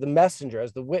the messenger,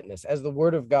 as the witness, as the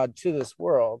word of God to this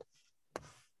world.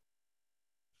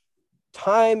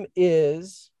 Time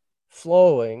is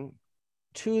flowing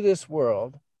to this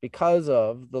world because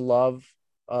of the love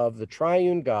of the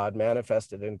triune God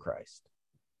manifested in Christ.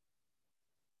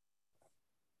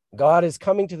 God is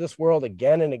coming to this world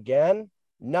again and again,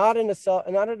 not in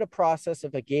a process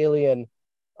of Hegelian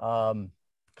kind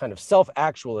of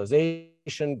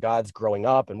self-actualization. God's growing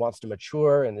up and wants to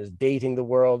mature and is dating the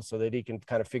world so that he can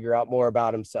kind of figure out more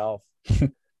about himself.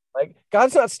 Like,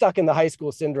 God's not stuck in the high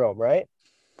school syndrome, right?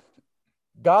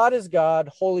 God is God,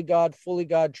 holy God, fully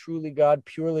God, truly God,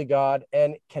 purely God,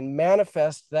 and can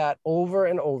manifest that over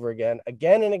and over again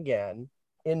and again,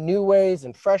 in new ways,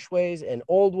 in fresh ways, in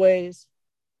old ways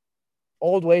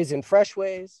in fresh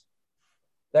ways.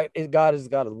 God is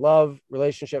God of love,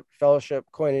 relationship, fellowship,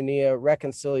 koinonia,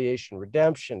 reconciliation,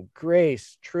 redemption,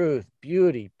 grace, truth,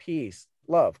 beauty, peace,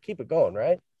 love. Keep it going,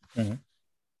 right? Mm-hmm.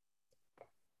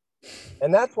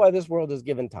 And that's why this world is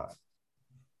given time.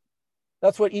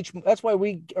 That's why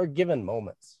we are given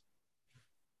moments.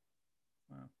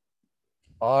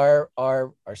 Wow.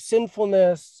 Our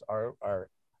sinfulness, our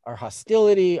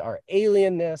hostility, our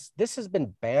alienness, this has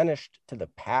been banished to the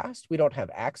past. We don't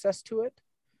have access to it.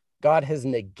 God has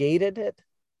negated it.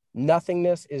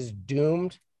 Nothingness is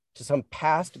doomed to some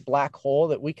past black hole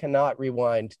that we cannot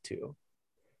rewind to.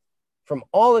 From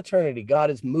all eternity, God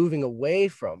is moving away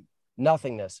from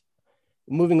nothingness,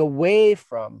 moving away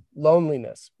from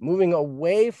loneliness, moving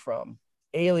away from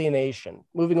alienation,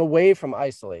 moving away from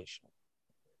isolation.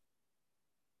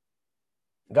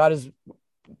 God is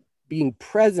being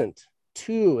present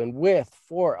to and with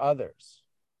for others.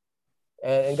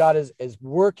 And God is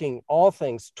working all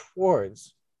things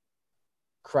towards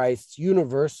Christ's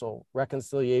universal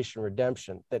reconciliation,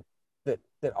 redemption that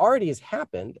already has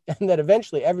happened and that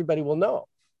eventually everybody will know.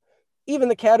 Even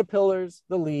the caterpillars,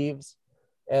 the leaves,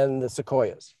 and the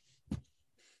sequoias.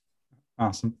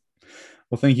 Awesome.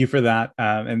 Well, thank you for that.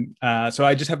 So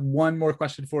I just have one more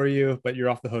question for you, but you're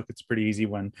off the hook. It's a pretty easy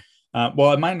one.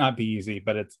 Well, it might not be easy,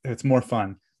 but it's more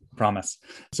fun, I promise.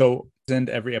 So end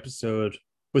every episode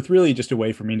with really just a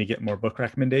way for me to get more book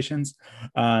recommendations.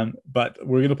 But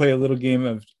we're going to play a little game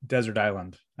of Desert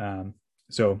Island.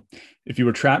 So if you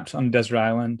were trapped on a desert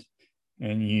island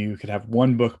and you could have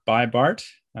one book by Barth,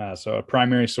 so a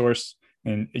primary source,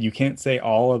 and you can't say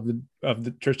all of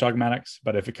the church dogmatics,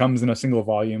 but if it comes in a single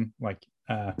volume, like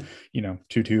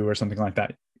 2 or something like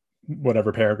that,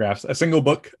 whatever paragraphs, a single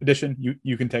book edition,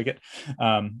 you can take it.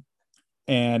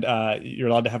 And you're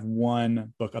allowed to have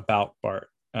one book about Barth,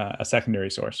 a secondary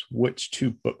source. Which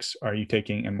 2 books are you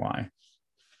taking and why?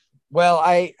 Well,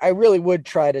 I really would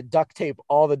try to duct tape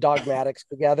all the dogmatics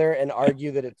together and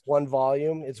argue that it's one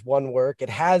volume, it's one work. It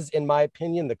has, in my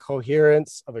opinion, the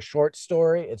coherence of a short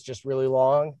story. It's just really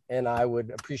long, and I would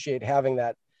appreciate having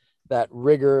that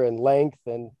rigor and length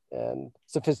and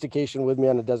sophistication with me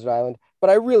on a desert island. But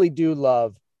I really do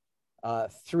love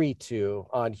 3:2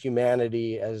 on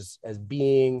humanity as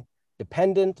being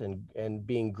dependent and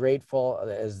being grateful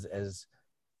as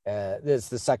this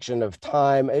the section of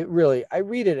time. I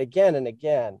read it again and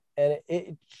again, and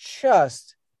it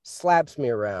just slaps me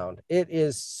around. It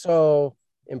is so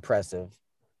impressive.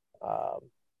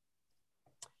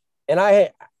 And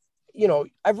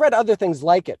I've read other things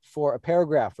like it for a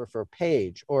paragraph or for a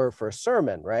page or for a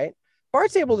sermon, right?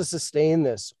 Barth's able to sustain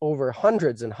this over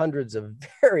hundreds and hundreds of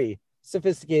very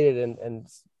sophisticated and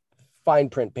fine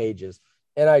print pages.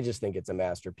 And I just think it's a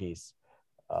masterpiece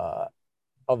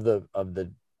of the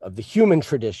human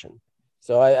tradition.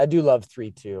 So I do love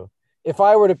 3:2. If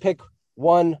I were to pick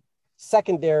one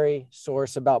secondary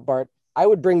source about Barth, I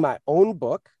would bring my own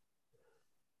book,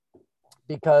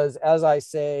 because as I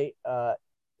say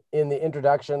in the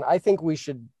introduction, I think we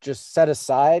should just set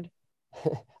aside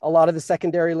a lot of the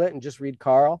secondary lit and just read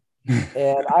Carl.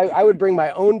 And I would bring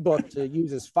my own book to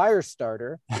use as fire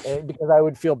starter, because I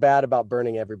would feel bad about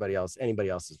burning anybody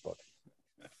else's book.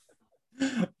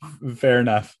 Fair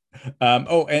enough.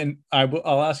 And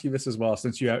I'll ask you this as well,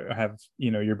 since you have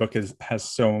your book has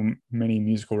so many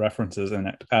musical references in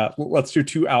it. Let's do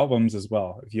 2 albums as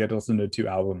well. If you had to listen to 2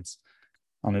 albums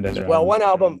on the desert. Well, one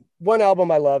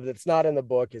album I love that's not in the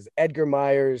book is Edgar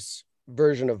Meyer's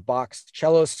version of Bach's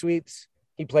cello suites.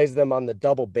 He plays them on the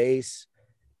double bass,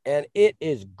 and it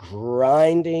is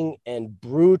grinding and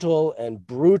brutal and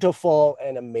brutiful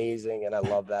and amazing. And I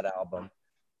love that album.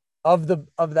 Of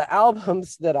the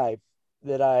albums that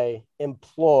I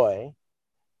employ,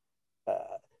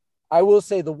 I will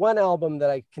say the one album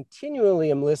that I continually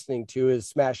am listening to is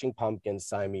Smashing Pumpkins'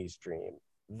 Siamese Dream.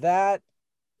 That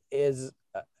is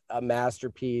a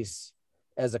masterpiece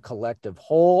as a collective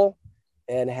whole,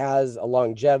 and has a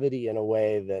longevity in a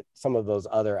way that some of those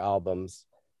other albums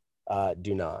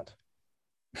do not.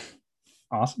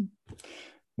 Awesome.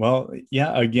 Well,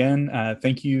 yeah, again,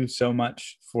 thank you so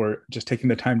much for just taking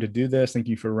the time to do this. Thank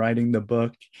you for writing the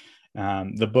book.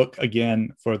 The book, again,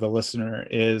 for the listener,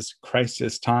 is Christ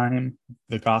is Time,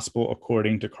 The Gospel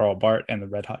According to Karl Barth and the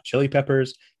Red Hot Chili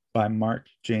Peppers by Mark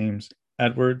James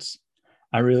Edwards.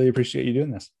 I really appreciate you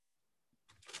doing this.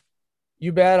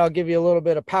 You bet. I'll give you a little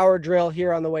bit of power drill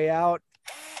here on the way out.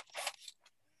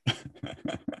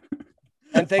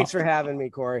 And thanks for having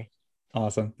me, Corey.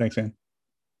 Awesome. Thanks, man.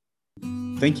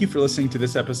 Thank you for listening to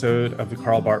this episode of the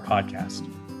Karl Barth Podcast.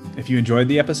 If you enjoyed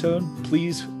the episode,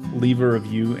 please leave a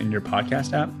review in your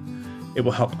podcast app. It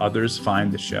will help others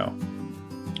find the show.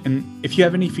 And if you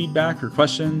have any feedback or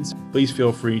questions, please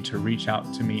feel free to reach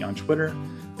out to me on Twitter.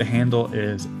 The handle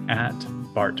is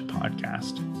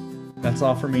 @BarthPodcast. That's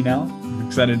all for me now. I'm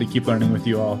excited to keep learning with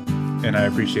you all, and I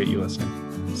appreciate you listening.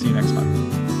 See you next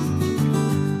time.